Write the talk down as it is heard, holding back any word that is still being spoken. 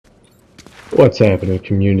What's happening,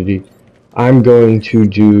 community? I'm going to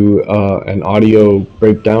do an audio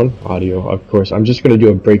breakdown. Audio, of course. I'm just going to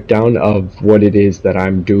do a breakdown of what it is that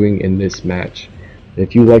I'm doing in this match.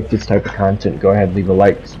 If you like this type of content, go ahead, leave a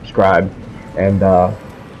like, subscribe, and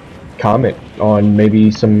comment on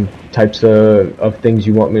maybe some types of things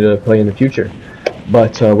you want me to play in the future.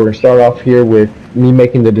 But we're going to start off here with me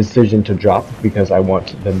making the decision to drop because I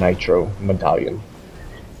want the Nitro medallion.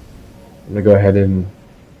 I'm going to go ahead and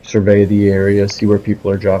survey the area, see where people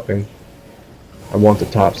are dropping. I want the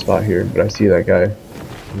top spot here, but I see that guy.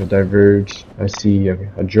 I'm gonna diverge. I see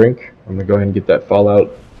a drink. I'm gonna go ahead and get that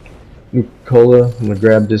Fallout Cola. I'm gonna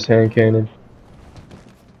grab this hand cannon.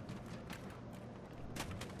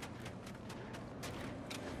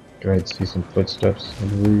 Go ahead and see some footsteps, I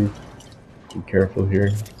believe. Be careful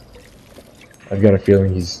here. I've got a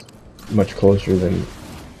feeling he's much closer than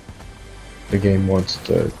the game wants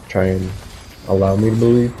to try and allow me to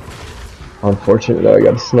believe. Unfortunate that I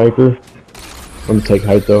got a sniper. I'm gonna take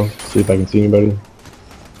height though, see if I can see anybody.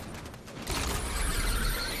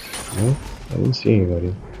 No, I didn't see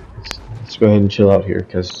anybody. Let's go ahead and chill out here,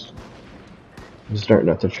 because I'm starting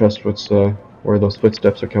not to trust where those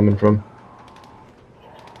footsteps are coming from.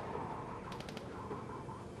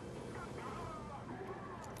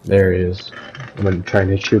 There he is. I'm gonna try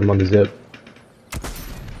and shoot him on the zip.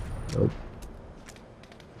 Nope.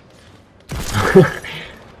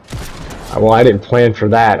 Well, I didn't plan for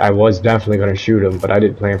that. I was definitely gonna shoot him, but I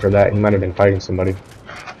didn't plan for that. He might have been fighting somebody.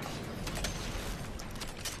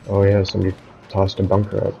 Oh yeah, somebody tossed a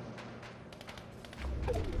bunker up.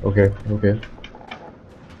 Okay, okay.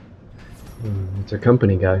 It's a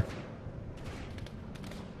company guy.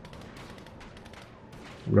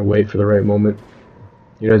 I'm gonna wait for the right moment.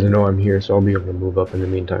 He doesn't know I'm here, so I'll be able to move up in the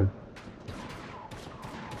meantime.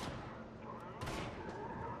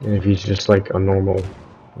 And if he's just like a normal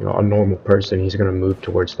person, he's gonna move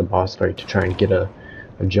towards the boss fight to try and get a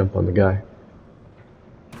jump on the guy.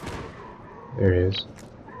 There he is.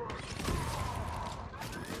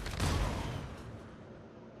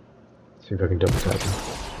 See if I can double tap him.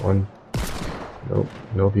 One. Nope.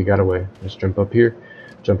 Nope, he got away. Let's jump up here.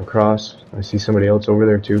 Jump across. I see somebody else over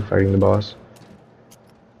there too, fighting the boss.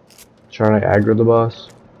 Trying to aggro the boss?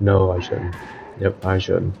 No, I shouldn't. Yep, I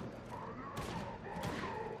shouldn't.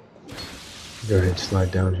 Go ahead and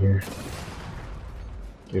slide down here.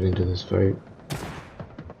 Get into this fight.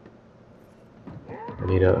 I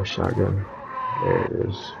need a shotgun. There it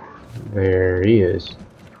is. There he is.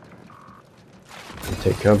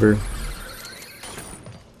 Take cover.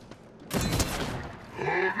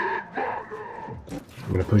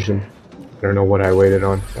 I'm gonna push him. I don't know what I waited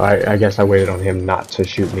on. I guess I waited on him not to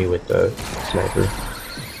shoot me with the sniper.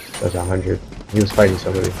 That's 100. He was fighting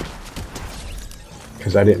somebody.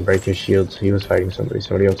 Because I didn't break his shields. He was fighting somebody.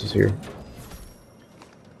 Somebody else is here.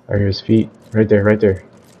 I hear his feet. Right there, right there.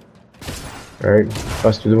 Alright,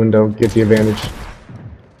 bust through the window, get the advantage.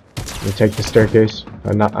 Let me take the staircase.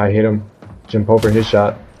 I hit him. Jump over his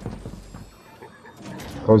shot.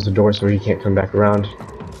 Close the door so he can't come back around.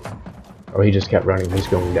 Oh, he just kept running. He's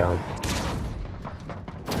going down.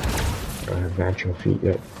 I don't have natural feet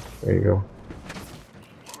yet. There you go.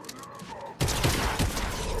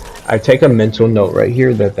 I take a mental note right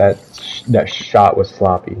here that shot was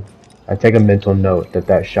sloppy. I take a mental note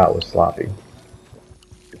that shot was sloppy.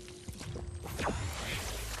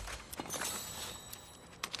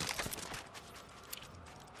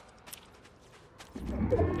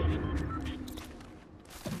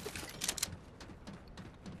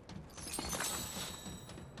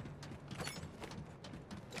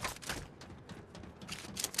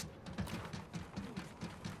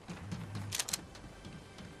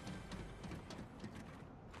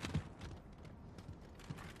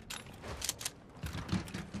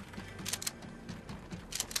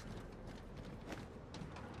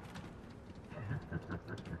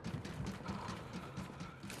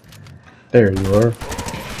 There you are.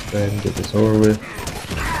 Go ahead and get this over with.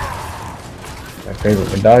 My favorite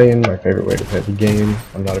medallion, my favorite way to play the game.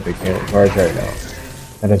 I'm not a big fan of cars right now.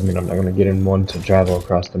 That doesn't mean I'm not going to get in one to travel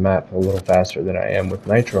across the map a little faster than I am with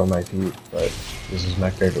Nitro on my feet, but this is my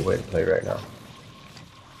favorite way to play right now.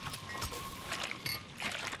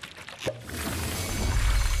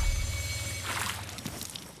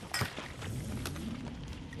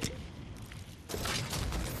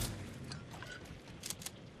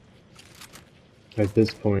 At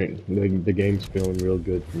this point, the game's feeling real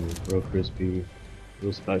good for me, real crispy,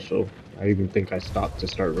 real special. I even think I stopped to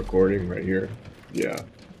start recording right here. Yeah.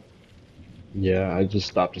 Yeah, I just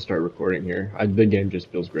stopped to start recording here. The game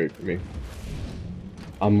just feels great for me.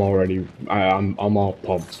 I'm all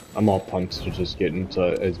pumped. I'm all pumped to just get into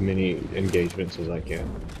as many engagements as I can.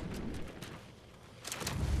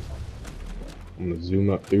 I'm gonna zoom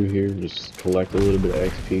up through here, just collect a little bit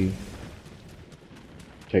of XP.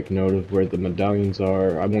 Take note of where the medallions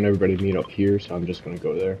are. I want everybody to meet up here, so I'm just gonna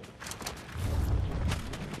go there.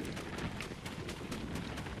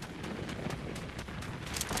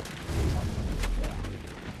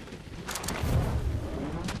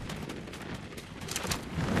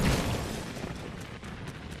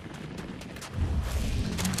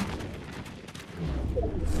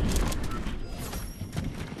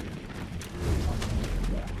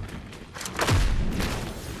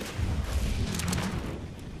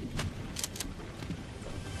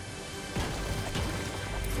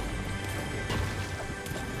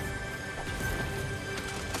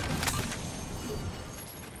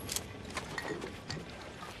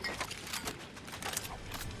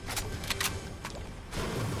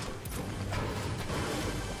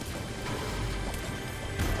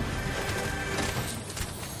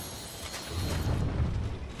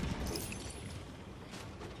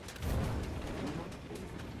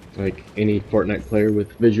 Like any Fortnite player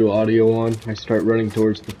with visual audio on, I start running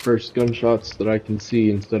towards the first gunshots that I can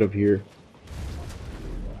see instead of hear.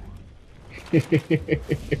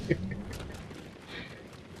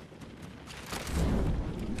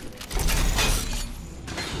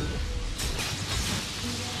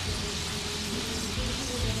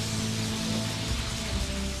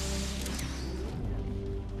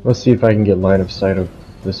 Let's see if I can get line of sight of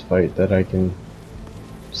this fight that I can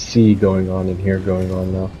see going on and hear going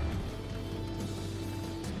on now.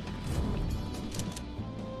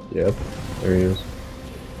 Yep, there he is.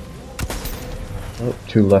 Oh,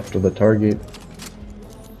 2 left of the target.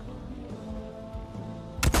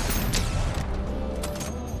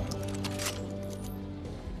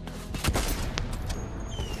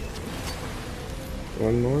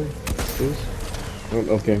 One more, please.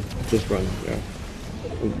 Oh, okay, just run, yeah.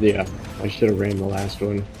 Yeah, I should have ran the last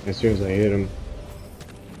one as soon as I hit him.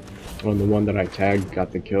 On the one that I tagged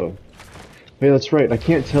got the kill. Hey, that's right. I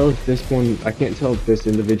can't tell if this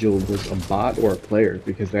individual was a bot or a player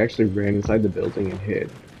because they actually ran inside the building and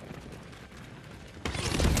hid.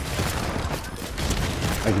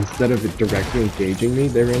 Like instead of it directly engaging me,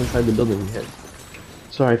 they ran inside the building and hid.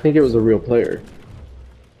 So I think it was a real player.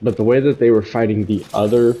 But the way that they were fighting the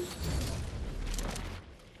other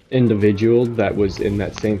individual that was in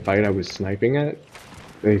that same fight I was sniping at,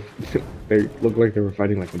 they they looked like they were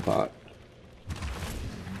fighting like a bot.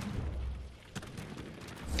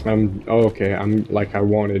 Oh, okay, I'm like I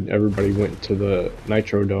wanted. Everybody went to the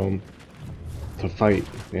Nitro Dome to fight,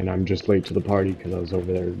 and I'm just late to the party because I was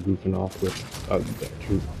over there goofing off with,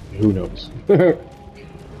 who knows. Say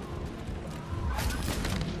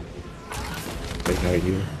hi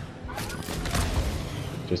here.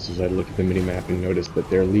 Just as I look at the minimap and notice that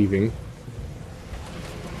they're leaving.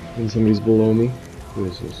 And somebody's below me. Who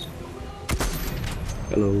is this?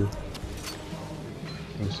 Hello.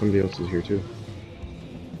 Oh, somebody else is here too.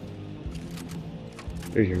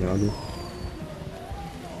 There's your noggin.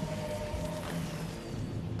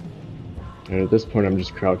 And at this point I'm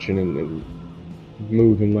just crouching and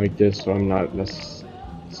moving like this so I'm not a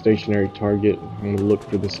stationary target. I'm gonna look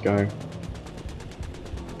for this guy.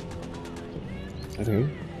 Is that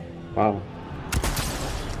him? Wow.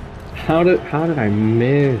 How did I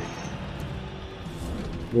miss?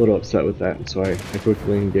 A little upset with that, so I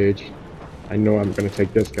quickly engaged. I know I'm gonna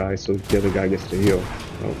take this guy so the other guy gets to heal.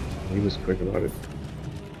 Oh, he was quick about it.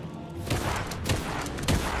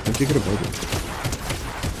 How'd you get a bogey?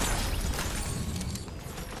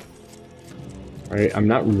 Alright, I'm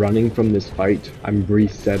not running from this fight. I'm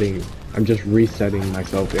resetting. I'm just resetting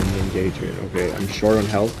myself in the engagement, okay? I'm short on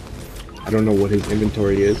health. I don't know what his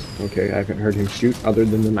inventory is. Okay, I haven't heard him shoot other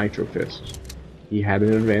than the Nitro Fist. He had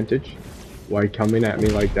an advantage. Why coming at me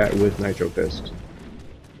like that with Nitro Fist?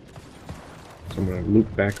 So I'm gonna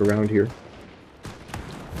loop back around here.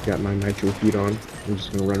 Got my Nitro feet on. I'm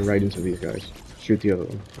just gonna run right into these guys. Shoot the other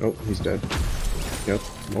one. Oh, he's dead. Yep.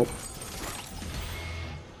 Nope.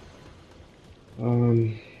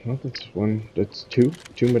 Well, that's one. That's two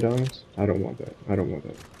medallions. I don't want that. I don't want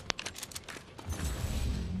that.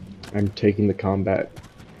 I'm taking the combat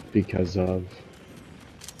because of,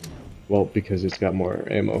 well, because it's got more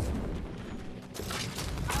ammo.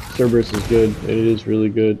 Cerberus is good. It is really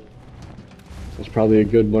good. It's probably a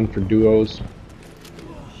good one for duos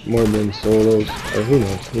more than solos. Or who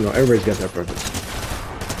knows? You know, everybody's got their preference.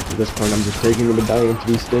 At this point, I'm just taking the medallion to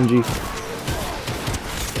be stingy.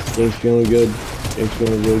 Game's feeling good. Game's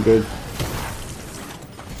feeling real good.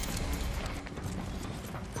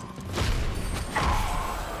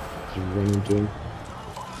 training gym.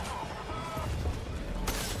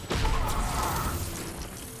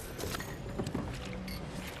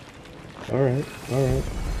 Alright, alright.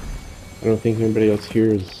 I don't think anybody else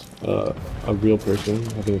here is a real person.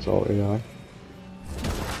 I think it's all AI.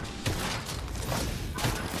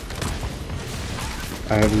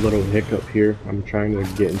 I have a little hiccup here. I'm trying to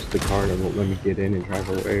get into the car and it won't let me get in and drive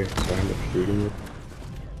away, so I end up shooting it.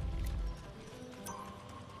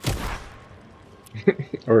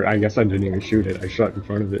 Or I guess I didn't even shoot it. I shot in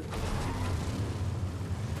front of it.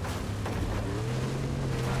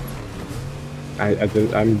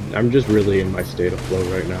 I'm just really in my state of flow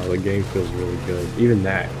right now. The game feels really good. Even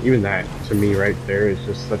that to me right there is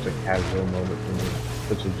just such a casual moment for me.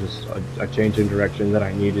 Such a change in direction that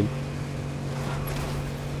I needed.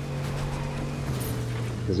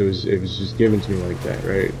 Because it was just given to me like that,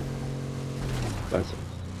 right? That's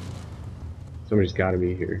somebody's got to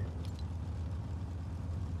be here.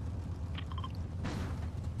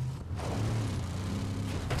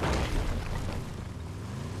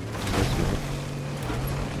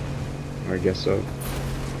 I guess so.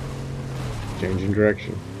 Changing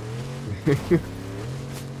direction. It's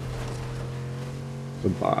a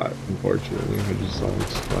bot, unfortunately. I just saw him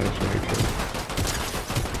splash action.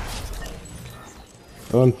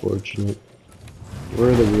 Unfortunate.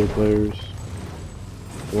 Where are the real players?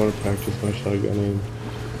 I want to practice my shotgun aim.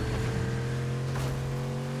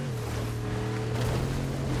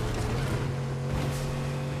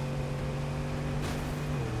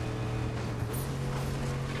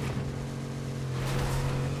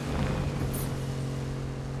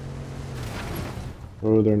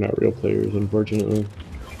 Oh, they're not real players, unfortunately.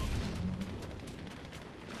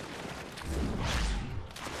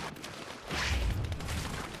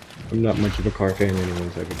 I'm not much of a car fan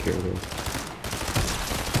anyways, I could care less.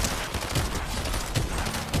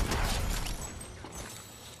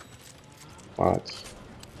 Bots.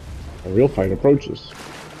 A real fight approaches.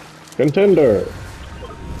 Contender!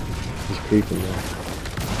 He's creeping now.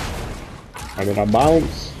 How did I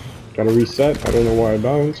bounce? Gotta reset. I don't know why I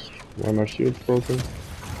bounced. Why my shield's broken.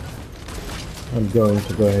 I'm going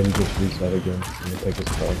to go ahead and just reset again. I'm gonna take his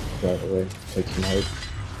car, drive away, take some height.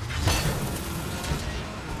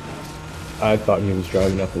 I thought he was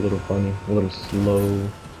driving up a little funny, a little slow.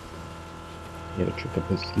 He had a trick up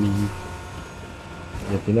his sleeve.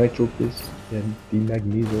 He had the nitro fist, he had the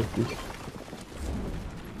magneso fist.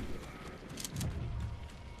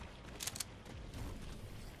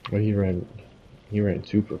 Well, he ran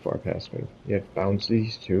super far past me. He had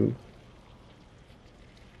bouncies too.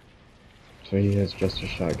 So he has just a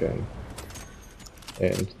shotgun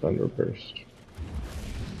and Thunderburst.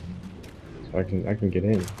 So I can get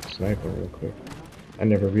in, snipe him real quick. I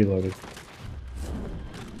never reloaded.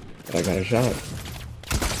 But I got a shot.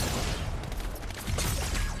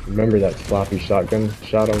 Remember that floppy shotgun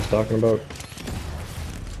shot I was talking about?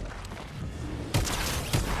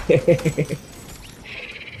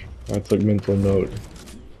 I took mental note.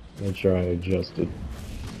 Make sure I adjusted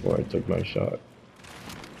before I took my shot.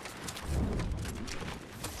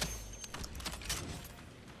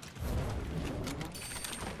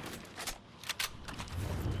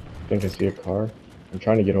 I think I see a car. I'm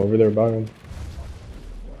trying to get over there by him.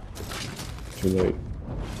 Too late.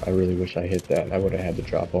 I really wish I hit that. I would have had the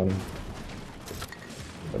drop on him.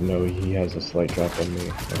 But no, he has a slight drop on me.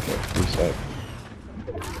 Okay, reset.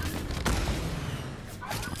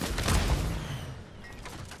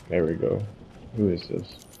 There we go. Who is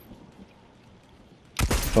this?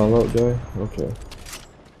 Fallout guy? Okay.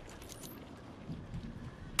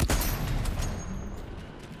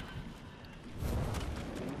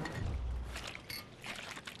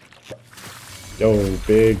 Yo,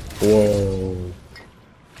 big, whoa.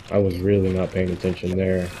 I was really not paying attention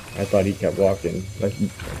there. I thought he kept walking. Like,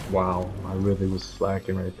 wow, I really was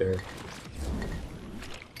slacking right there.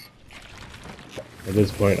 At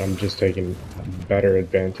this point, I'm just taking better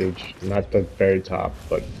advantage. Not the very top,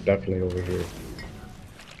 but definitely over here.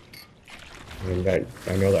 And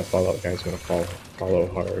I know that Fallout guy's gonna follow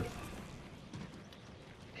hard.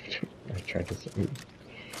 I tried to say.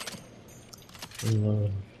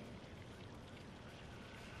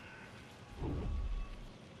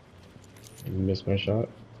 Missed my shot.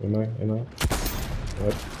 Am I?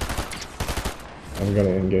 What? I'm gonna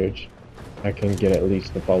engage. I can get at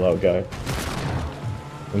least the Fallout guy.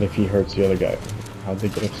 And if he hurts the other guy, how'd they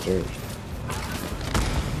get upstairs?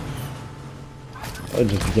 It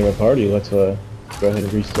just became a party. Let's go ahead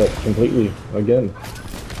and reset completely again.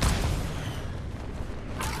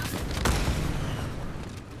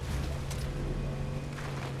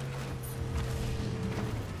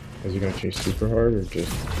 Is he gonna chase super hard or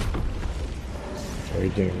just? he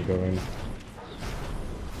didn't even go in.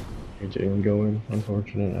 He didn't even go in.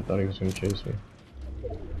 Unfortunate. I thought he was gonna chase me.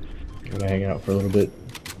 I'm gonna hang out for a little bit,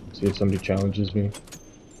 see if somebody challenges me.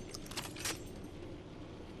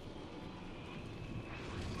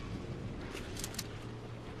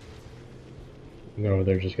 No,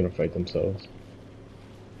 they're just gonna fight themselves.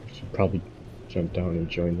 I should probably jump down and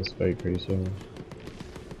join this fight pretty soon.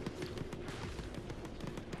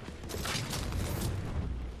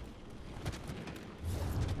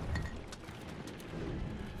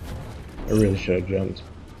 I really should have jumped.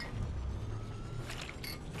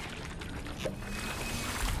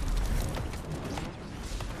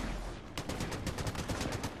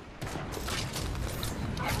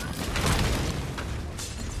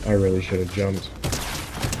 I really should have jumped.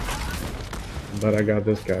 But I got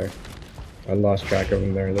this guy. I lost track of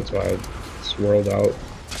him there, that's why I swirled out.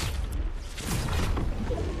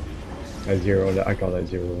 I call that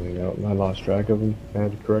zeroing out. I lost track of him. I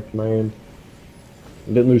had to correct my aim.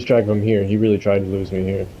 I didn't lose track of him here. He really tried to lose me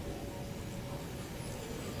here.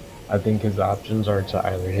 I think his options are to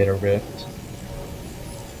either hit a rift.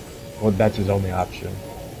 Well, that's his only option.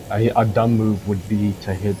 A dumb move would be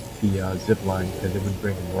to hit the zip line, because it would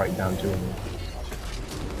bring him right down to him.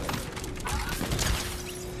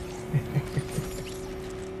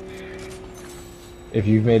 If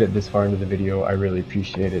you've made it this far into the video, I really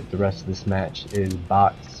appreciate it. The rest of this match is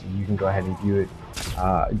bots. You can go ahead and view it.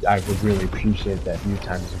 I would really appreciate that view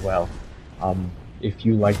time as well. If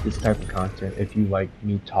you like this type of content, if you like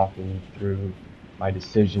me talking through my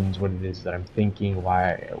decisions, what it is that I'm thinking,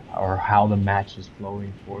 why, or how the match is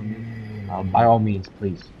flowing for me, by all means,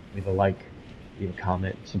 please leave a like, leave a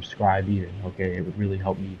comment, subscribe even. Okay, it would really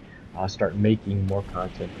help me start making more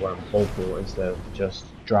content where I'm vocal instead of just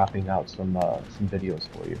dropping out some videos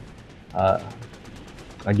for you.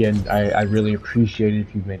 Again, I really appreciate it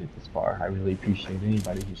if you've made it this far. I really appreciate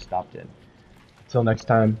anybody who stopped in. Until next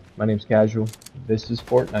time, my name's Casual. This is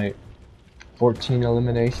Fortnite. 14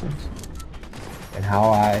 eliminations. And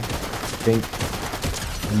how I think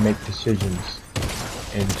and make decisions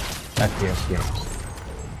in FPS games.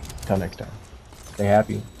 Until next time. Stay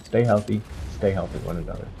happy, stay healthy, stay healthy with one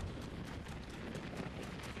another.